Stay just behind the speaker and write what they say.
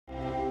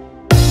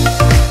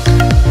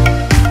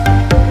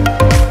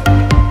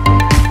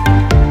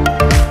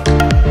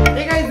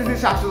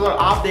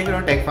आप देख रहे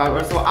हो टेक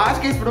फाइबर। सो आज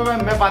के इस वीडियो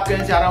में मैं बात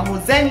करने जा रहा हूँ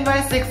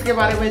ZenUI 6 के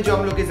बारे में, जो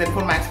हम लोग के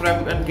ZenFone Max Pro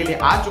के लिए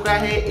आ चुका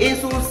है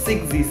ASUS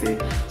 6Z से।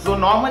 सो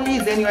नॉर्मली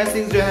ZenUI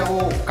 6 जो है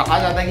वो कहा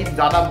जाता है कि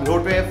ज़्यादा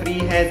ब्लोटवेयर फ्री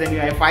है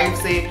ZenUI 5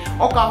 से,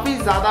 और काफ़ी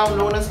ज़्यादा हम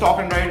लोगों ने स्टॉक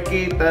एंड्रॉइड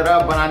की तरह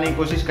बनाने की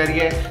कोशिश करी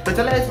है। तो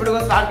चलिए इस वीडियो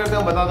को स्टार्ट करते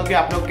हो, बता दो कि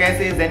आप लोग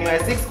कैसे ZenUI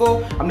 6 को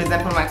अपने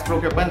ZenFone Max Pro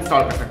के ऊपर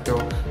इंस्टॉल कर सकते हो।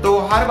 तो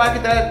हर बार की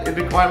तरह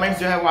रिक्वायरमेंट्स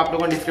जो है वो आप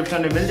लोगों को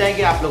डिस्क्रिप्शन में मिल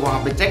जाएगी, आप लोग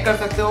वहाँ पे चेक कर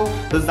सकते हो।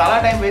 तो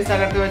ज़्यादा टाइम वेस्ट ना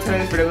करते हुए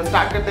चलिए इस वीडियो को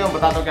स्टार्ट करते हो,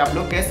 बता दो कि आप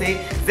लोग कैसे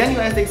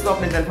ZenUI 6 को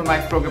अपने ZenFone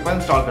Max Pro के ऊपर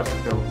इंस्टॉल कर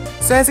सकते हो।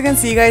 So as you can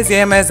see guys,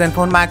 ये मैं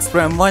ZenFone Max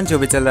Pro M1 जो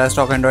भी चल रहा है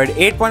स्टॉक एंड्रॉइड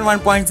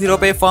 8.1.0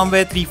 पे,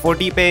 फर्मवेयर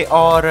 340 पे,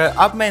 और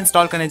अब मैं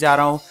इंस्टॉल करने जा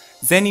रहा हूँ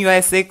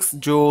ZenUI 6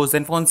 जो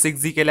ZenFone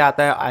 6Z के लिए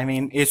आता है, आई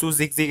मीन ASUS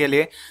 6Z के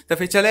लिए। तो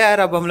फिर चले यार,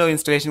 अब हम लोग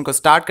इंस्टॉलेशन को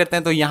स्टार्ट करते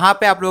हैं। तो यहाँ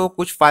पे आप लोगों को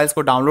कुछ फाइल्स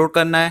को डाउनलोड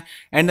करना है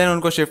एंड देन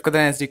उनको शिफ्ट करना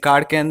है SD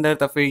कार्ड के अंदर।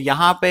 तो फिर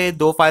यहाँ पे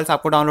दो फाइल्स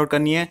आपको डाउनलोड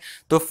करनी है।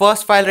 तो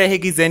फर्स्ट फाइल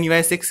रहेगी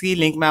ZenUI 6 की,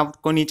 लिंक मैं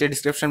आपको नीचे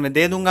डिस्क्रिप्शन में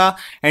दे दूंगा,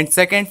 एंड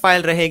सेकेंड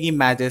फाइल रहेगी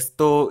मैजेस।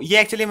 तो ये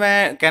एक्चुअली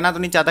मैं कहना तो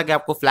नहीं चाहता कि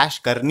आपको फ्लैश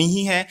करनी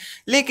ही है,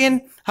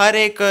 लेकिन हर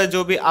एक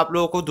जो भी आप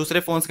लोगों को दूसरे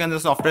फोन्स के अंदर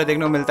सॉफ्टवेयर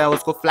देखने को मिलता है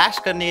उसको फ्लैश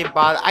करने के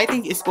बाद आई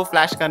थिंक इसको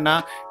फ्लैश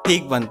करना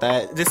ठीक बनता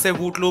है, जिससे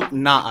बूट लूप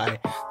ना आए।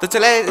 तो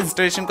चले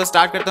इंस्टॉलेशन को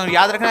स्टार्ट करते हैं।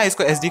 याद रखना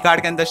इसको SD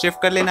कार्ड के अंदर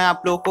शिफ्ट कर लेना है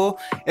आप लोगों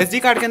को। SD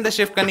कार्ड के अंदर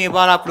शिफ्ट करने के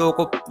बाद आप लोगों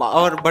को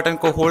पावर बटन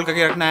को होल्ड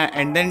करके रखना है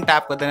एंड देन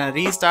टैप कर देना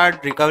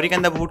रीस्टार्ट रिकवरी के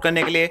अंदर बूट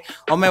करने के लिए।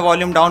 और मैं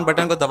वॉल्यूम डाउन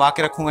बटन को दबा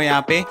के रखूंगा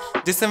यहाँ पे,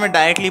 जिससे मैं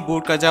डायरेक्टली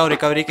बूट कर जाऊँ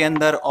रिकवरी के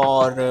अंदर।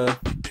 और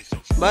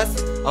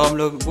बस अब हम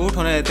लोग बूट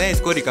होने देते हैं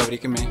इसको रिकवरी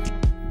के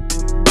में।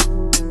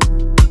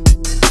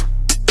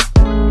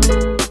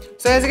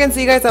 So as you can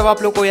see guys, अब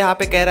आप लोग को यहाँ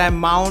पे कह रहा है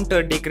माउंट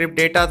डिक्रिप्ट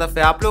डेटा। तो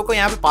फिर आप लोग को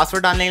यहाँ पे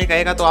पासवर्ड डालने के लिए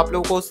कहेगा, तो आप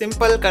लोग को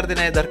सिंपल कर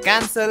देना है इधर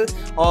कैंसिल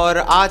और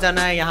आ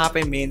जाना है यहाँ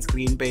पे मेन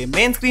स्क्रीन पे।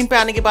 मेन स्क्रीन पे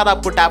आने के बाद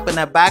आपको टैप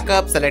करना है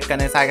बैकअप, सेलेक्ट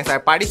करना है सारे सारे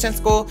पार्टीशंस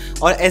को,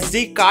 और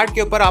SD कार्ड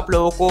के ऊपर आप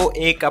लोगों को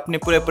एक अपने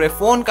पूरे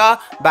फोन का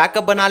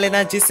बैकअप बना लेना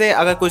है, जिससे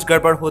अगर कुछ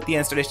गड़बड़ होती है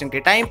इंस्टॉलेशन के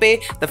टाइम पे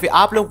तो फिर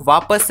आप लोग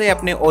वापस से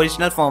अपने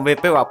ओरिजिनल फर्मवेयर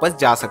पे वापस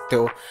जा सकते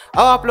हो।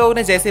 अब आप लोगों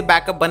ने जैसे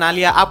बैकअप बना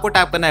लिया, आपको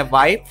टैप करना है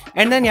वाइप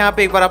एंड देन यहाँ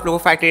पे एक बार आप लोगों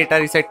को फैक्ट्री डेटा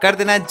रीसेट कर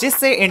देना है,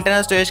 जिससे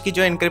इंटरनल स्टोरेज की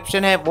जो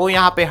इंक्रिप्शन है वो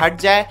यहाँ पे हट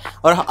जाए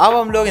और अब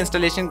हम लोग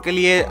इंस्टॉलेशन के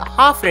लिए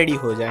हाफ रेडी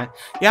हो जाए।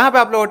 यहाँ पे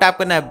आप लोगों को टैप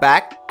करना है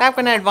बैक, टैप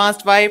करना है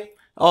एडवांस्ड वाइप,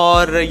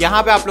 और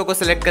यहाँ पे आप लोग को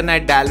सिलेक्ट करना है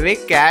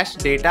डालविक, कैश,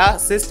 डेटा,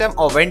 सिस्टम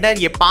और वेंडर।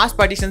 ये 5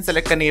 पार्टीशन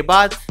सेलेक्ट करने के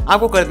बाद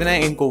आपको कर देना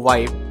है इनको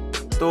वाइप।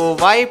 तो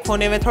वाइप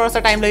होने में थोड़ा सा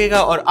टाइम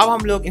लगेगा और अब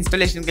हम लोग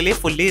इंस्टॉलेशन के लिए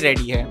फुल्ली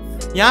रेडी है।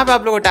 यहाँ पे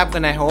आप लोगों को टैप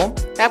करना है होम,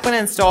 टैप करना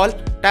है इंस्टॉल,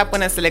 टैप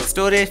करना है सिलेक्ट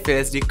स्टोरेज,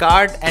 फिर SD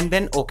card and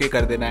then okay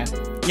कर देना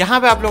है। यहाँ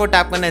पे आप लोगों को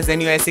टैप करना है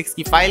ZenUI 6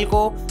 की फाइल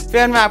को,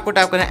 फिर में आपको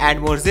टैप करना है add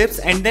more zips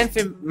and then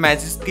फिर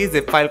मैजेस की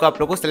जिप फाइल को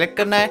आप लोगों को सिलेक्ट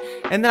करना है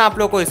एंड देन आप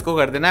लोगों को इसको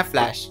कर देना है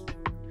फ्लैश।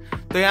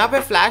 तो यहाँ पे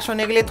फ्लैश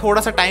होने के लिए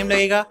थोड़ा सा टाइम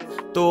लगेगा,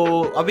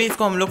 तो अभी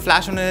इसको हम लोग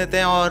फ्लैश होने देते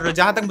हैं, और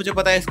जहाँ तक मुझे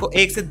पता है इसको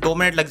 1 से 2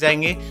 मिनट लग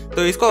जाएंगे,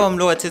 तो इसको हम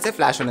लोग अच्छे से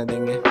फ्लैश होने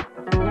देंगे।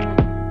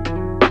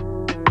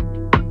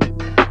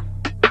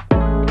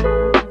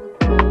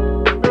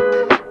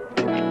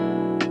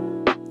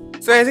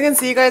 तो as you can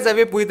see guys, अब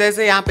ये पूरी तरह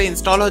से यहाँ पे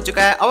इंस्टॉल हो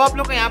चुका है। अब आप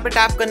लोग को यहाँ पे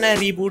टैप करना है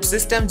रीबूट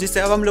सिस्टम, जिससे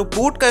अब हम लोग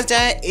बूट कर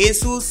जाए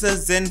ASUS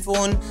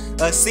ZenFone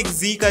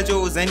 6Z का जो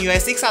ZenUI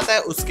 6 आता है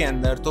उसके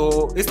अंदर।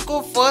 तो इसको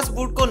फर्स्ट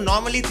बूट को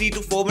नॉर्मली 3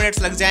 to 4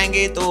 मिनट्स लग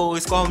जाएंगे, तो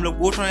इसको हम लोग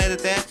बूट होने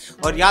देते हैं।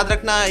 और याद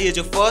रखना ये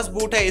जो फर्स्ट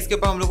बूट है इसके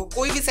ऊपर हम लोग को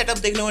कोई भी सेटअप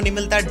देखने को नहीं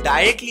मिलता,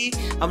 डायरेक्टली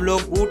हम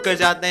लोग बूट कर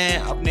जाते हैं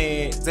अपने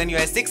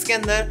ZenUI 6 के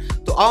अंदर।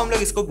 तो अब हम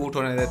लोग इसको बूट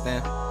होने देते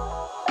हैं।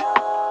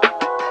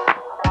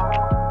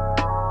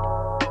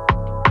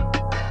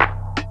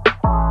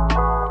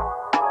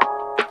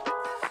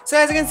 So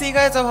as you can see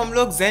guys, अब हम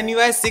लोग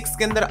ZenUI 6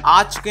 के अंदर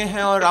आ चुके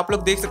हैं और आप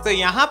लोग देख सकते हो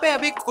यहाँ पे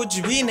अभी कुछ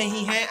भी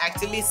नहीं है,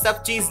 एक्चुअली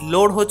सब चीज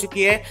लोड हो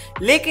चुकी है,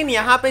 लेकिन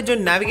यहाँ पे जो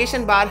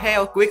नेविगेशन बार है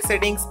और क्विक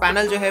सेटिंग्स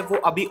पैनल जो है वो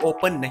अभी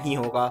ओपन नहीं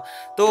होगा।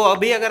 तो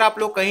अभी अगर आप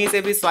लोग कहीं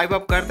से भी स्वाइप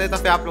अप करते हैं तो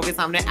फिर आप लोग के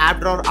सामने ऐप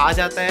ड्रॉअर आ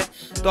जाता है।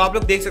 तो आप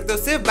लोग देख सकते हो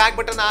सिर्फ बैक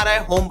बटन आ रहा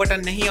है, होम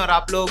बटन नहीं, और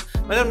आप लोग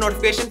मतलब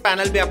नोटिफिकेशन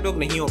पैनल भी आप लोग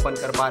नहीं ओपन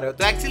कर पा रहे हो।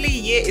 तो एक्चुअली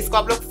ये इसको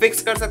आप लोग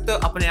फिक्स कर सकते हो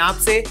अपने आप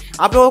से।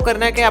 आप लोगों को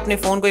करना है कि अपने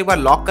फोन को एक बार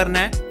लॉक करना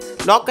है,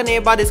 लॉक करने के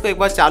बाद इसको एक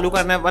बार चालू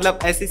करना है, मतलब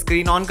ऐसी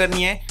स्क्रीन ऑन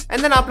करनी है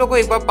एंड देन आप लोग को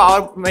एक बार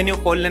पावर मेन्यू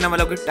खोल लेना,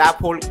 मतलब कि टैप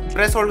होल्ड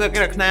प्रेस होल्ड करके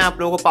रखना है आप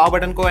लोगों को पावर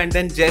बटन को, एंड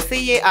देन जैसे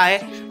ही ये आए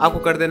आपको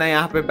कर देना है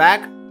यहाँ पे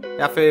बैक,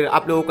 या फिर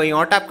आप लोगों को कहीं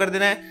और टैप कर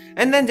देना है।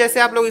 एंड देन जैसे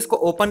आप लोग इसको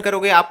ओपन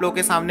करोगे आप लोगों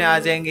के सामने आ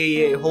जाएंगे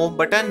ये होम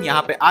बटन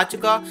यहाँ पे आ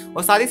चुका,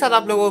 और साथ ही साथ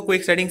आप लोगों को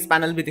क्विक सेटिंग्स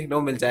पैनल भी देखने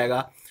को मिल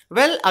जाएगा।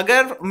 वेल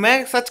अगर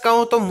मैं सच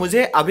कहूँ तो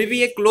मुझे अभी भी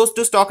ये क्लोज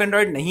टू स्टॉक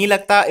एंड्रॉइड नहीं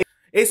लगता।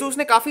 एसूस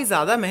ने काफी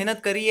ज्यादा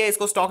मेहनत करी है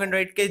इसको स्टॉक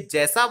एंड्रॉइड के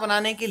जैसा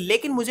बनाने की,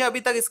 लेकिन मुझे अभी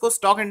तक इसको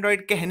स्टॉक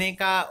एंड्रॉइड कहने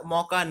का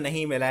मौका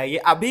नहीं मिला है। ये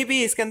अभी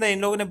भी इसके अंदर इन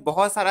लोगों ने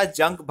बहुत सारा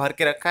जंक भर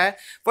के रखा है।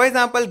 फॉर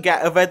एग्जांपल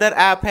वेदर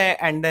ऐप है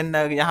एंड देन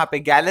यहाँ पे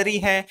गैलरी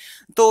है,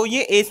 तो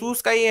ये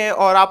एसूस का ही है।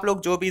 और आप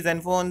लोग जो भी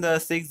जेनफोन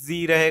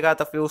 6Z रहेगा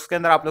तो फिर उसके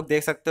अंदर आप लोग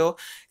देख सकते हो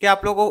कि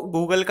आप लोग को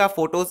गूगल का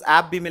फोटोज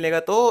ऐप भी मिलेगा,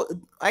 तो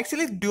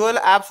एक्चुअली ड्यूअल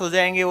ऐप्स हो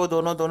जाएंगे वो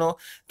दोनों।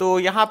 तो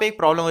यहाँ पे एक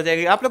प्रॉब्लम हो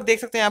जाएगी। आप लोग देख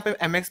सकते हैं यहाँ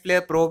पे MX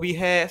प्लेयर प्रो भी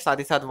है, साथ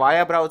ही साथ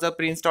वाया ब्राउजर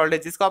प्री इंस्टॉल्ड है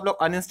जिसको आप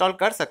लोग अनइंस्टॉल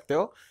कर सकते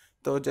हो।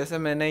 तो जैसे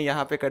मैंने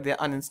यहाँ पे कर दिया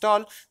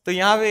अनइंस्टॉल, तो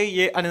यहाँ पे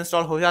ये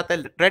अनइंस्टॉल हो जाता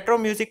है। रेट्रो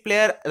म्यूजिक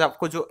प्लेयर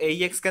आपको जो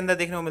AEX के अंदर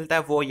देखने को मिलता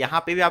है वो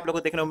यहाँ पे भी आप लोगों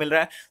को देखने को मिल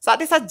रहा है।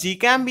 साथ ही साथ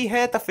GCam भी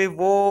है, तो फिर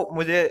वो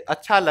मुझे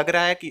अच्छा लग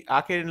रहा है कि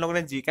आखिर इन लोगों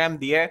ने GCam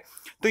दिया है।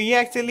 तो ये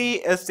एक्चुअली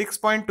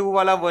 6.2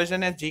 वाला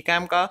वर्जन है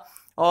GCam का।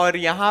 और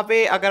यहाँ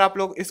पे अगर आप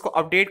लोग इसको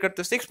अपडेट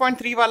करते हो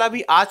 6.3 वाला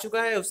भी आ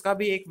चुका है, उसका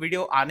भी एक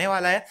वीडियो आने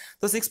वाला है।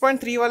 तो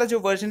 6.3 वाला जो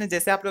वर्जन है,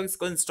 जैसे आप लोग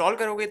इसको इंस्टॉल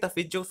करोगे तो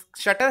फिर जो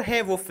शटर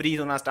है वो फ्रीज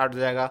होना स्टार्ट हो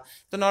जाएगा।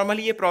 तो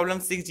नॉर्मली ये प्रॉब्लम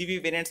 6GB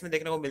वेरिएंट्स में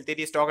देखने को मिलती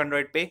थी स्टॉक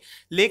एंड्रॉइड पे,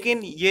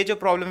 लेकिन ये जो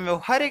प्रॉब्लम है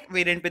वो हर एक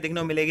वेरिएंट पे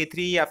देखने को मिलेगी,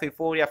 3 या फिर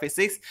 4 या फिर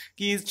 6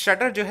 की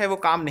शटर जो है वो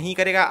काम नहीं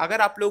करेगा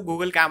अगर आप लोग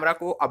गूगल कैमरा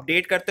को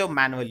अपडेट करते हो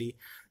मैनुअली।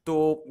 तो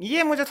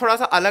ये मुझे थोड़ा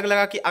सा अलग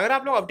लगा कि अगर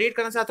आप लोग अपडेट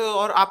करना चाहते हो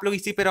और आप लोग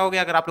इसी पे रहोगे,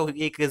 अगर आप लोग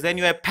एक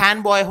ZenUI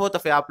फैन बॉय हो तो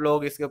फिर आप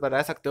लोग इसके ऊपर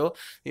रह सकते हो।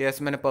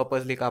 यस, मैंने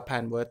पर्पसली कहा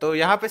फैन बॉय। तो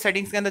यहाँ पे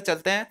सेटिंग्स के अंदर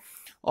चलते हैं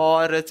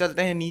और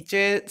चलते हैं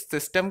नीचे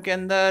सिस्टम के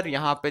अंदर।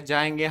 यहाँ पे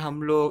जाएंगे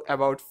हम लोग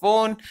अबाउट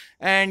फोन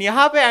एंड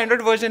यहाँ पे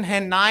एंड्रॉइड वर्जन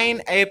है 9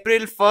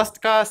 अप्रैल 1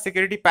 का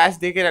सिक्योरिटी पैच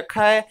दे के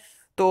रखा है।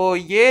 तो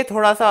ये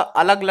थोड़ा सा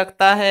अलग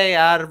लगता है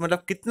यार,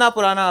 मतलब कितना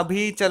पुराना,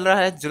 अभी चल रहा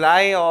है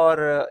जुलाई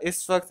और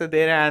इस वक्त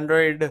दे रहे हैं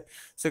एंड्रॉइड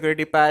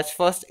सिक्योरिटी पैच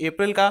 1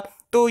 अप्रैल का।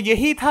 तो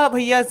यही था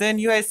भैया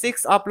ZenUI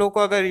 6। आप लोग को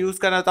अगर यूज़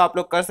करना है तो आप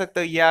लोग कर सकते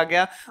हो, ये आ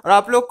गया। और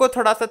आप लोग को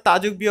थोड़ा सा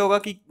ताजुब भी होगा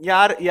कि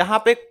यार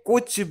यहाँ पे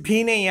कुछ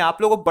भी नहीं है,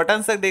 आप लोग को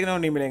बटन तक देखने को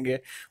नहीं मिलेंगे।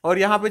 और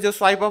यहाँ पे जो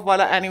स्वाइप अप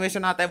वाला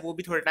एनिमेशन आता है वो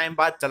भी थोड़े टाइम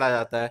बाद चला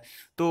जाता है।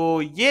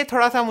 तो ये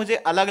थोड़ा सा मुझे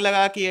अलग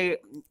लगा कि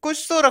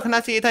कुछ तो रखना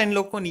चाहिए था इन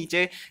लोग को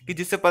नीचे, कि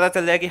जिससे पता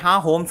चल जाए कि हाँ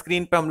होम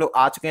स्क्रीन पे हम लोग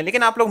आ चुके हैं,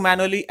 लेकिन आप लोग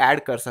मैनुअली ऐड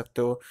कर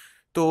सकते हो।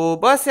 तो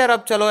बस यार,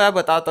 अब चलो यार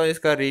बताता हूँ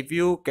इसका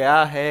रिव्यू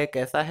क्या है,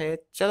 कैसा है।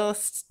 चलो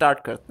स्टार्ट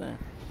करते हैं।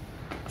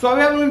 तो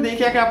अभी आप लोगों ने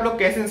देखा कि आप लोग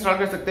कैसे इंस्टॉल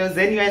कर सकते हो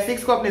ZenUI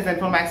 6 को अपने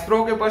ZenFone Max Pro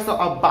के ऊपर। तो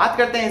अब बात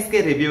करते हैं इसके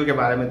रिव्यू के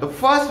बारे में। तो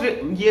फर्स्ट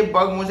ये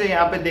बग मुझे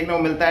यहाँ पे देखने को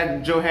मिलता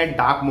है जो है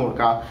डार्क मोड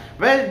का।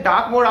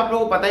 डार्क मोड आप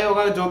लोगों को पता ही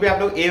होगा, जो भी आप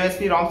लोग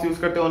AOSP ROMs यूज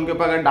करते हो उनके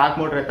ऊपर अगर डार्क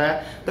मोड रहता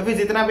है तो फिर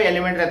जितना भी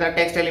एलिमेंट रहता है,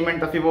 टेक्स्ट एलिमेंट,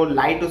 तो फिर वो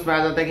लाइट उसमें आ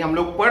जाता है कि हम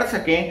लोग पढ़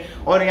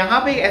सकें। और यहाँ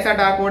पे एक ऐसा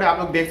डार्क मोड आप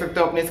लोग देख सकते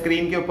हो अपने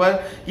स्क्रीन के ऊपर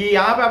कि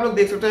यहाँ पे आप लोग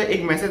देख सकते हो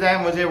एक मैसेज आया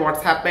मुझे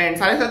व्हाट्सएप पे, एंड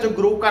सारे साथ जो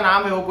ग्रुप का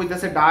नाम है वो कुछ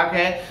जैसे डार्क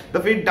है। तो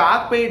फिर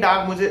डार्क पे ही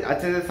डार्क मुझे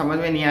अच्छे से समझ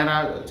में नहीं आ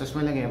रहा,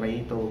 चश्मे लगे भाई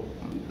तो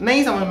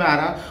नहीं समझ में आ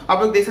रहा।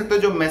 आप लोग देख सकते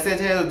हो जो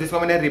मैसेज है जिसको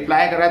मैंने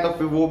रिप्लाई करा है तो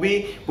फिर वो भी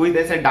पूरी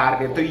तरह से डार्क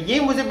है। तो ये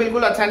मुझे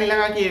बिल्कुल अच्छा नहीं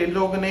लगा कि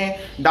लोग ने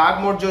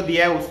डार्क मोड जो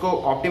दिया है उसको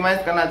ऑप्टिमाइज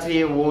करना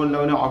चाहिए, वो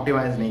लोगों ने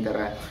ऑप्टिमाइज नहीं कर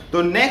रहा है।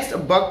 तो नेक्स्ट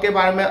बग के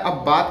बारे में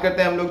अब बात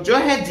करते हैं हम लोग, जो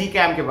है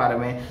GCam के बारे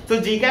में। तो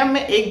GCam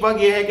में एक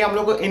बग ये है कि हम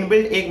लोग को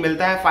इनबिल्ट एक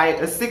मिलता है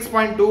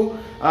 6.2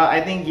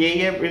 आई थिंक यही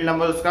है बिल्ड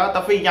नंबर उसका। तो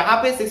फिर यहाँ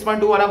पे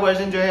 6.2 वाला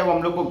वर्जन जो है वो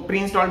हम लोग को प्री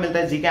इंस्टॉल मिलता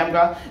है GCam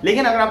का,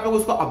 लेकिन अगर आप लोग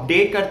उसको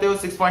अपडेट करते हो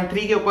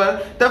 6.3 के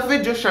ऊपर तब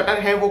फिर जो शटर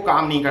है वो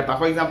काम नहीं करता।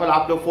 फॉर एग्जांपल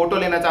आप लोग फोटो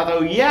लेना चाहते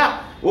हो या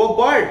वो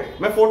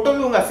बर्ड मैं फोटो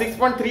लूंगा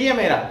 6.3 है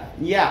मेरा,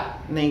 या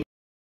नहीं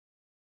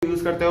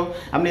यूज करते हो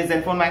अपने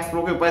ZenFone Max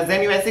Pro के ऊपर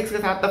ZenUI 6 के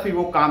साथ, तब फिर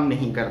वो काम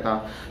नहीं करता।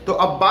 तो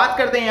अब बात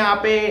करते हैं यहाँ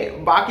पे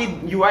बाकी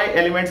UI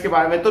एलिमेंट्स के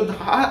बारे में। तो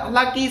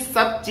हालांकि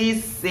सब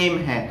चीज सेम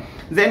है।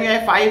 ZenUI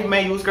 5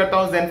 मैं यूज करता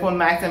हूँ ZenFone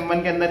Max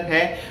M1 के अंदर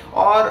है,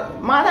 और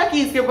माना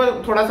कि इसके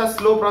ऊपर थोड़ा सा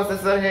स्लो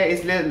प्रोसेसर है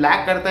इसलिए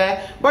लैग करता है,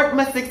 बट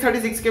मैं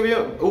 636 के भी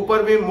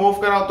ऊपर भी मूव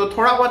कर रहा हूँ तो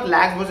थोड़ा बहुत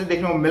लैग मुझे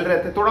देखने को मिल रहे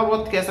थे, थोड़ा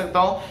बहुत कह सकता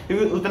हूँ,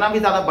 क्योंकि उतना भी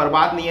ज्यादा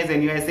बर्बाद नहीं है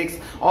ZenUI 6।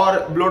 और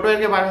ब्लोटवेयर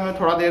के बारे में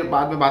थोड़ा देर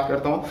बाद में बात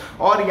करता हूँ।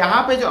 और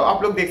यहाँ पे जो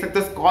आप लोग देख सकते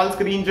हैं कॉल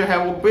स्क्रीन जो है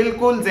वो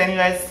बिल्कुल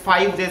ZenUI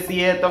 5 जैसी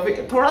है, तो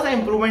फिर थोड़ा सा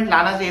इंप्रूवमेंट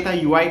लाना चाहिए था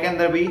UI के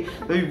अंदर भी,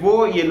 तो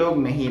वो ये लोग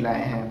नहीं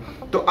लाए हैं।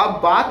 तो अब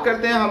बात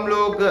करते हैं हम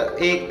लोग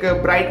एक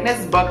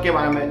ब्राइटनेस बग के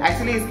बारे में।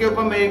 एक्चुअली इसके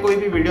ऊपर मेरी कोई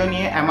भी वीडियो नहीं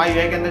है।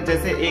 MIUI के अंदर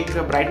जैसे एक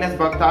ब्राइटनेस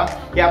बग था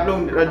कि आप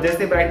लोग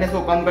जैसे ब्राइटनेस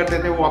को कम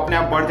करते थे वो अपने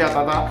आप बढ़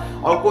जाता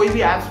था और कोई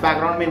भी एप्स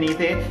बैकग्राउंड में नहीं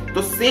थे,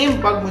 तो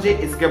सेम बग मुझे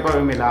इसके ऊपर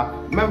भी मिला।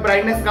 मैं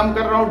ब्राइटनेस कम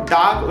कर रहा हूँ,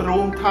 डार्क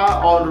रूम था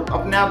और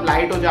अपने आप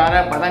लाइट हो जा रहा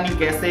है, पता नहीं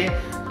कैसे।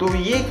 तो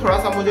ये थोड़ा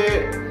सा मुझे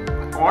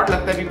ऑड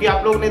लगता है, क्योंकि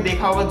आप लोगों ने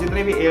देखा होगा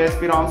जितने भी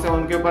AOSP ROMs हैं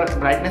उनके ऊपर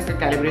ब्राइटनेस का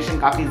कैलिब्रेशन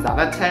काफी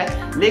ज्यादा अच्छा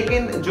है,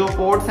 लेकिन जो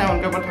पोर्ट्स हैं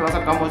उनके ऊपर थोड़ा सा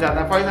कम हो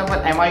जाता है। फॉर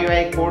एग्जांपल MIUI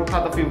एक पोर्ट था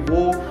तो फिर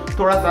वो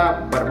थोड़ा सा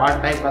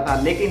बर्बाद टाइप का था,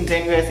 लेकिन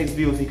ZenUI 6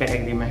 भी उसी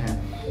कैटेगरी में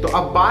है। तो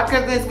अब बात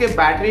करते हैं इसके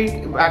बैटरी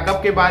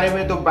बैकअप के बारे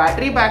में। तो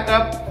बैटरी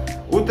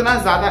बैकअप उतना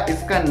ज़्यादा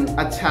इसका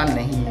अच्छा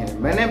नहीं है।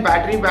 मैंने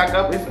बैटरी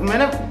बैकअप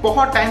मैंने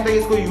बहुत टाइम तक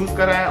इसको यूज़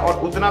करा है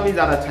और उतना भी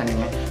ज़्यादा अच्छा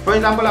नहीं है। फॉर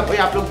एग्जाम्पल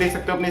आप लोग देख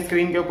सकते हो अपनी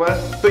स्क्रीन के ऊपर,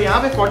 तो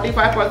यहाँ पे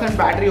 45%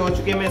 बैटरी हो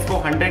चुकी है। मैं इसको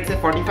 100 से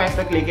 45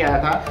 तक लेके आया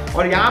था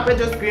और यहाँ पे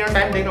जो स्क्रीन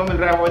टाइम देखने को मिल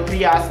रहा है वो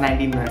 3 hours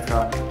 19 मिनट्स का।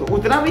 तो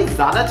उतना भी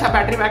ज्यादा अच्छा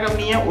बैटरी बैकअप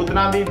नहीं है,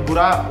 उतना भी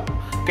बुरा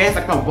कह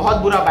सकता हूँ, बहुत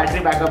बुरा बैटरी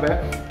बैकअप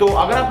है। तो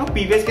अगर आप लोग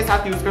पीवीएच के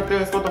साथ यूज करते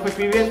हो इसको, तो फिर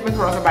पीवीएच में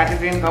थोड़ा सा बैटरी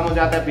ड्रेन कम हो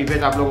जाता है।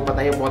 पीवीएच आप लोगों को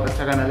पता ही है बहुत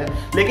अच्छा कर्नल है,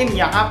 लेकिन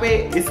यहाँ पे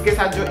इसके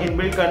साथ जो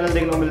इनबिल्ट कर्नल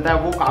देखने को मिलता है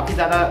वो काफी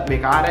ज्यादा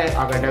बेकार है।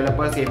 अगर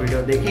डेवलपर्स ये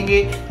वीडियो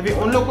देखेंगे तो फिर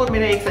उन लोगों को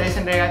मेरा एक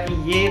सजेशन रहेगा कि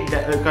ये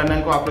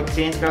कर्नल को आप लोग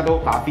चेंज कर दो,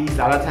 काफी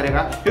ज्यादा अच्छा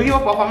रहेगा, क्योंकि वो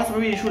परफॉर्मेंस में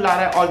भी इशू ला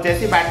रहा है और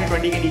जैसे बैटरी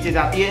 20 के नीचे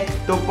जाती है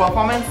तो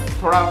परफॉर्मेंस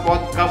थोड़ा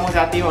बहुत कम हो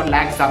जाती है और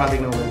लैग ज्यादा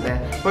देखने को मिलता है।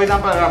 फॉर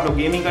एग्जाम्पल अगर आप लोग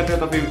गेमिंग करते हो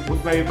तो फिर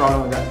उसमें भी प्रॉब्लम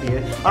हो जाती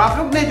है। और आप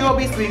लोग ने जो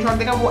अभी स्क्रीनशॉट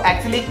देखा वो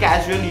एक्चुअली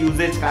कैजुअल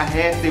यूजेज का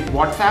है, सिर्फ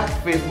व्हाट्सएप,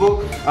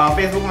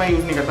 फेसबुक मैं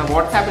यूज नहीं करता,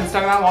 व्हाट्सएप,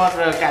 इंस्टाग्राम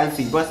और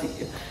कैल्सी, बस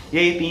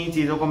यही 3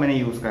 चीजों को मैंने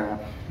यूज करा।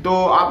 तो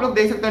आप लोग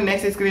देख सकते हो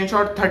नेक्स्ट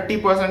स्क्रीनशॉट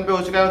 30% पे हो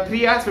चुका है,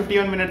 3 hours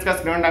 51 मिनट्स का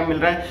स्क्रीन टाइम मिल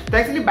रहा है। तो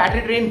एक्चुअली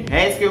बैटरी ड्रेन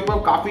है इसके ऊपर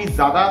काफी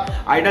ज्यादा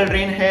आइडल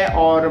ड्रेन है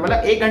और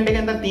मतलब 1 घंटे के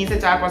अंदर 3 से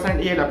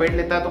 4% ये लपेट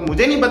लेता है। तो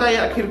मुझे नहीं पता ये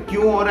आखिर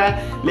क्यों हो रहा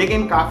है,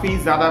 लेकिन काफी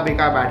ज्यादा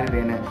बेकार बैटरी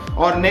ड्रेन है।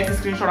 और नेक्स्ट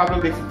स्क्रीनशॉट आप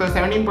लोग देख सकते हो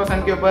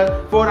 17% के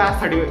ऊपर 4 hours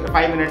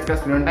 35 मिनट्स का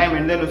स्क्रीन टाइम।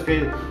 एंड देन उसके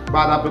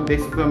बाद आप लोग देख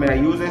सकते हो मेरा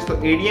यूजेज, तो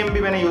एडीएम भी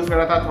मैंने यूज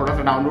करा था, थोड़ा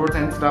सा डाउनलोड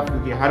एंड स्टफ,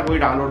 क्योंकि हर कोई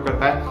डाउनलोड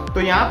करता है।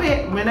 तो यहाँ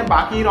पे मैंने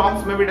बाकी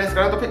रॉम्स में भी टेस्ट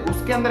करा, तो फिर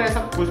उसके अंदर ऐसा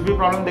कुछ भी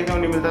प्रॉब्लम देखने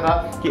नहीं मिलता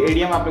था कि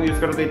एडीएम आप लोग यूज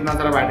करो तो इतना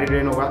सारा बैटरी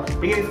ड्रेन होगा,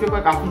 लेकिन इसके ऊपर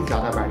काफी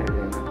ज्यादा बैटरी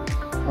ड्रेन है।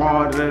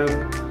 और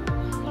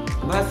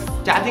बस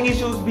चार्जिंग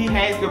इश्यूज भी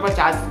है इसके ऊपर,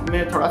 चार्ज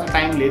में थोड़ा सा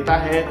टाइम लेता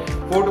है,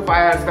 4 to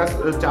 5 hours का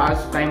चार्ज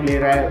टाइम ले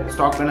रहा है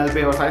स्टॉक पैनल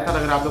पे। और साथ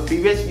अगर आप लोग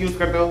पीवीएच यूज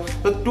करते हो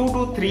तो 2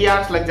 to 3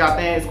 hours लग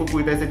जाते हैं इसको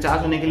पूरी तरह से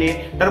चार्ज होने के लिए।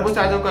 टर्बो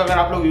चार्जर को अगर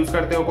आप लोग यूज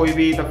करते हो कोई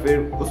भी, तो फिर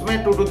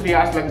उसमें 2 to 3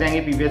 hours लग जाएंगे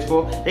पीवीएच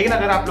को। लेकिन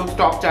अगर आप लोग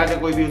स्टॉक चार्जर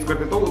कोई भी यूज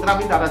करते हो तो उतना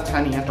भी ज्यादा अच्छा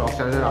नहीं है स्टॉक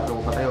चार्जर, आप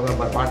लोगों को पता ही होगा,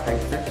 बर्बाद टाइप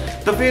से।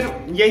 तो फिर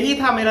यही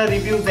था मेरा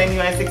रिव्यू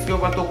ZenUI 6 के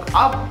ऊपर। तो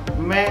अब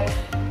मैं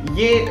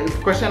ये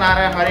क्वेश्चन आ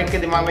रहा है हर एक के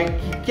दिमाग में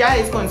कि क्या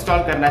इसको इंस्टॉल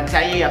करना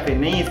चाहिए या फिर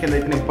नहीं, इसके अंदर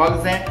इतने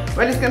बग्स हैं।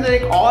 वेल इसके अंदर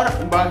एक और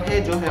बग है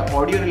जो है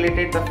ऑडियो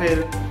रिलेटेड, तो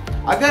फिर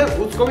अगर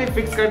उसको भी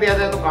फिक्स कर दिया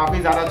जाए तो काफ़ी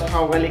ज़्यादा अच्छा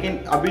होगा। लेकिन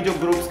अभी जो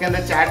ग्रुप्स के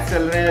अंदर चैट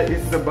चल रहे हैं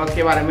इस बग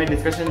के बारे में,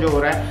 डिस्कशन जो हो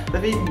रहा है, तो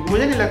फिर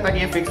मुझे नहीं लगता कि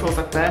ये फिक्स हो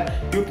सकता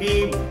है,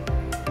 क्योंकि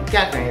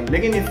क्या कहें।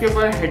 लेकिन इसके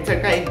ऊपर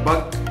हेडसेट का एक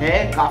बग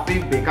है, काफ़ी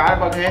बेकार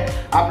बग है।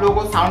 आप लोगों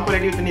को साउंड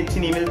क्वालिटी उतनी अच्छी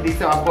नहीं मिलती,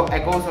 सिर्फ आपको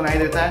एको सुनाई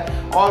देता है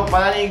और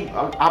पता नहीं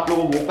आप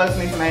लोगों को वोकल्स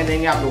नहीं सुनाई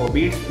देंगे, आप लोगों को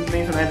बीट्स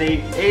नहीं सुनाई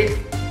देंगे,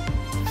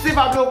 सिर्फ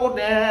आप लोगों को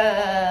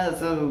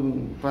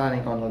पता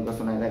नहीं कौन कौन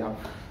सुनाई देगा,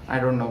 आई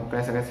डोंट नो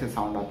कैसे कैसे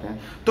साउंड आते हैं।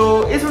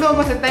 तो इस वीडियो में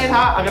बस इतना ही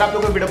था। अगर आप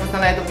लोगों को वीडियो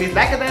पसंद आए तो प्लीज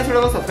लाइक करते हैं इस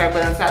वीडियो को, सब्सक्राइब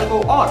करें चैनल को,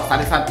 और साथ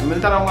ही साथ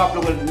मिलता रहूंगा आप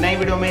लोगों को नई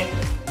वीडियो में।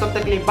 तब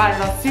तक के लिए बाय,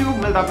 सी यू,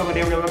 मिलता आप लोगों को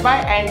नई वीडियो में,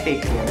 बाय एंड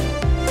टेक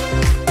केयर।